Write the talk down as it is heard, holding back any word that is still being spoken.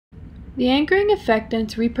The anchoring effect and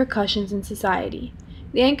its repercussions in society.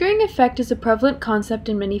 The anchoring effect is a prevalent concept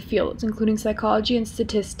in many fields, including psychology and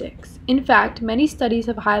statistics. In fact, many studies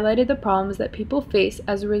have highlighted the problems that people face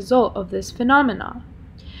as a result of this phenomenon.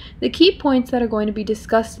 The key points that are going to be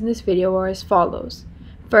discussed in this video are as follows.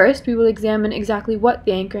 First, we will examine exactly what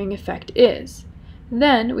the anchoring effect is.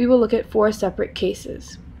 Then, we will look at 4 separate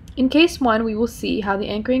cases. In case 1, we will see how the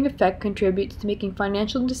anchoring effect contributes to making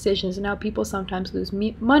financial decisions and how people sometimes lose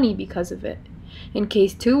money because of it. In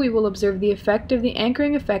case 2, we will observe the effect of the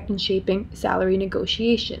anchoring effect in shaping salary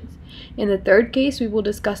negotiations. In the third case, we will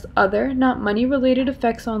discuss other, not money-related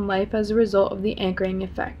effects on life as a result of the anchoring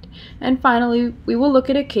effect. And finally, we will look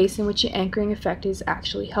at a case in which the anchoring effect is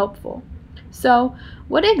actually helpful. So,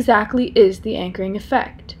 what exactly is the anchoring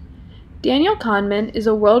effect? Daniel Kahneman is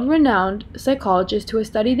a world-renowned psychologist who has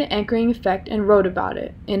studied the anchoring effect and wrote about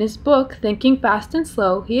it. In his book, Thinking Fast and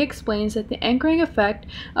Slow, he explains that the anchoring effect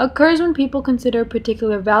occurs when people consider a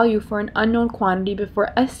particular value for an unknown quantity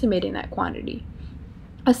before estimating that quantity.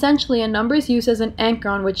 Essentially, a number is used as an anchor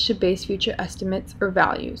on which to base future estimates or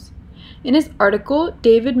values. In his article,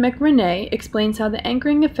 David McRaney explains how the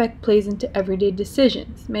anchoring effect plays into everyday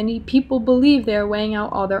decisions. Many people believe they are weighing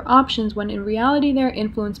out all their options when in reality they are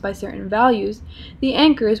influenced by certain values, the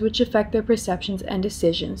anchors which affect their perceptions and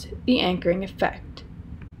decisions, the anchoring effect.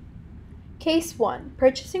 Case 1.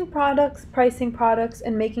 Purchasing products, pricing products,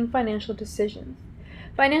 and making financial decisions.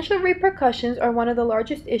 Financial repercussions are one of the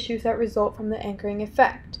largest issues that result from the anchoring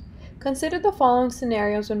effect. Consider the following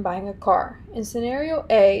scenarios when buying a car. In scenario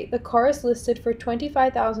A, the car is listed for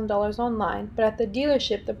 $25,000 online, but at the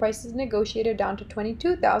dealership the price is negotiated down to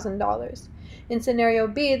 $22,000. In scenario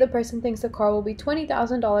B, the person thinks the car will be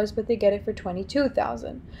 $20,000, but they get it for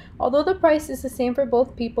 $22,000. Although the price is the same for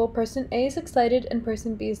both people, person A is excited and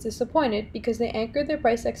person B is disappointed because they anchored their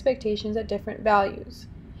price expectations at different values.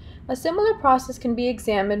 A similar process can be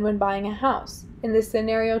examined when buying a house. In this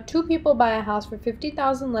scenario, 2 people buy a house for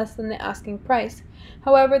 $50,000 less than the asking price.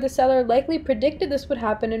 However, the seller likely predicted this would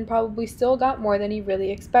happen and probably still got more than he really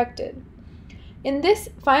expected. In this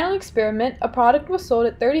final experiment, a product was sold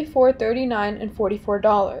at $34, $39, and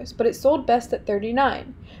 $44, but it sold best at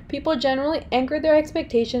 $39. People generally anchored their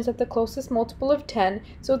expectations at the closest multiple of 10,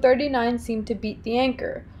 so 39 seemed to beat the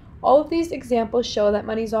anchor. All of these examples show that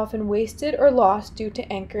money is often wasted or lost due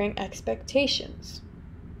to anchoring expectations.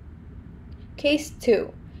 Case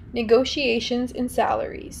 2. Negotiations and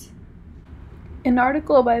salaries. An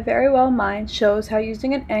article by Very Well Mind shows how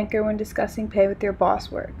using an anchor when discussing pay with your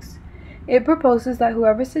boss works. It proposes that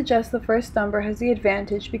whoever suggests the first number has the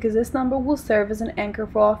advantage because this number will serve as an anchor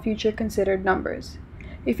for all future considered numbers.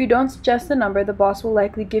 If you don't suggest the number, the boss will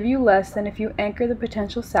likely give you less than if you anchor the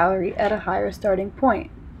potential salary at a higher starting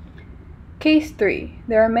point. Case 3.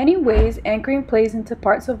 There are many ways anchoring plays into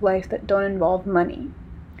parts of life that don't involve money.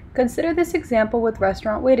 Consider this example with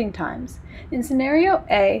restaurant waiting times. In scenario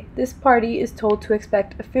A, this party is told to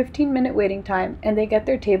expect a 15-minute waiting time and they get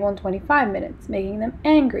their table in 25 minutes, making them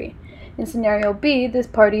angry. In scenario B, this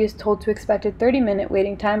party is told to expect a 30-minute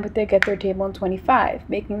waiting time but they get their table in 25,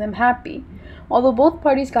 making them happy. Although both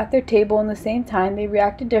parties got their table in the same time, they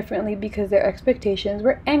reacted differently because their expectations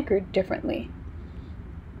were anchored differently.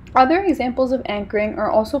 Other examples of anchoring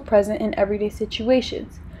are also present in everyday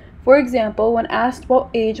situations. For example, when asked what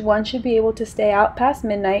age one should be able to stay out past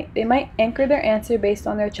midnight, they might anchor their answer based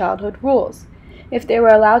on their childhood rules. If they were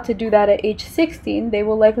allowed to do that at age 16, they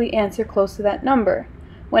will likely answer close to that number.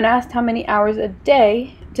 When asked how many hours a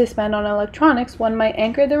day to spend on electronics, one might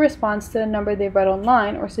anchor their response to the number they read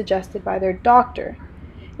online or suggested by their doctor.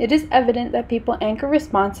 It is evident that people anchor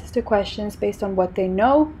responses to questions based on what they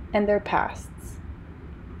know and their pasts.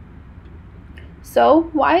 So,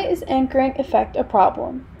 why is anchoring effect a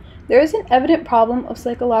problem? There is an evident problem of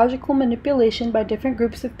psychological manipulation by different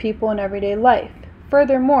groups of people in everyday life.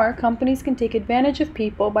 Furthermore, companies can take advantage of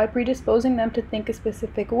people by predisposing them to think a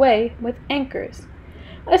specific way with anchors.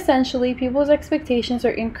 Essentially, people's expectations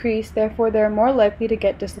are increased, therefore they are more likely to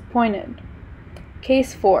get disappointed.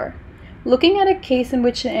 Case 4. Looking at a case in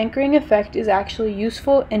which the anchoring effect is actually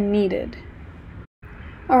useful and needed.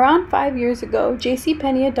 Around 5 years ago,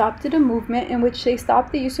 JCPenney adopted a movement in which they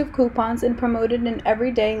stopped the use of coupons and promoted an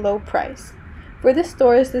everyday low price. For the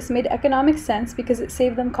stores, this made economic sense because it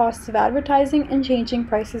saved them costs of advertising and changing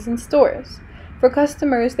prices in stores. For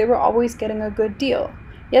customers, they were always getting a good deal.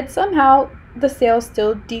 Yet somehow, the sales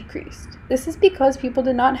still decreased. This is because people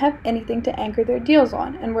did not have anything to anchor their deals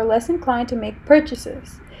on and were less inclined to make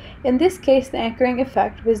purchases. In this case, the anchoring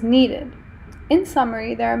effect was needed. In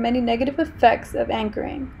summary, there are many negative effects of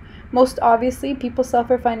anchoring. Most obviously, people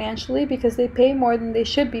suffer financially because they pay more than they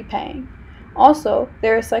should be paying. Also,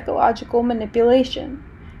 there is psychological manipulation.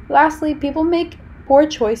 Lastly, people make poor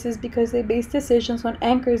choices because they base decisions on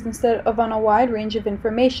anchors instead of on a wide range of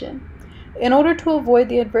information. In order to avoid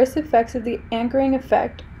the adverse effects of the anchoring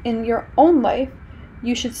effect in your own life,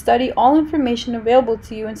 you should study all information available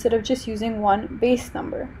to you instead of just using one base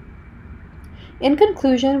number. In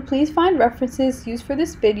conclusion, please find references used for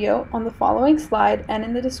this video on the following slide and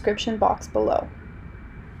in the description box below.